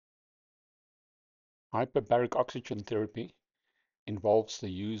Hyperbaric oxygen therapy involves the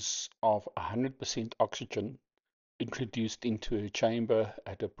use of 100% oxygen introduced into a chamber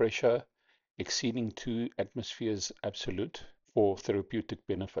at a pressure exceeding 2 atmospheres absolute for therapeutic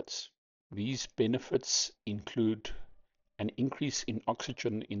benefits. These benefits include an increase in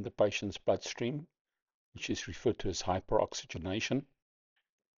oxygen in the patient's bloodstream, which is referred to as hyperoxygenation,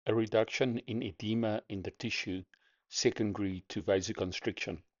 a reduction in edema in the tissue secondary to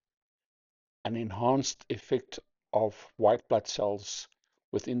vasoconstriction, an enhanced effect of white blood cells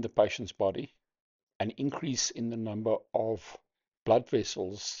within the patient's body, an increase in the number of blood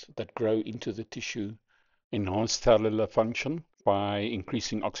vessels that grow into the tissue, enhanced cellular function by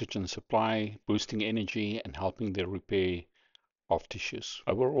increasing oxygen supply, boosting energy, and helping the repair of tissues.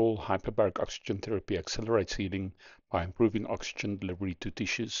 Overall, hyperbaric oxygen therapy accelerates healing by improving oxygen delivery to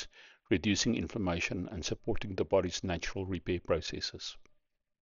tissues, reducing inflammation, and supporting the body's natural repair processes.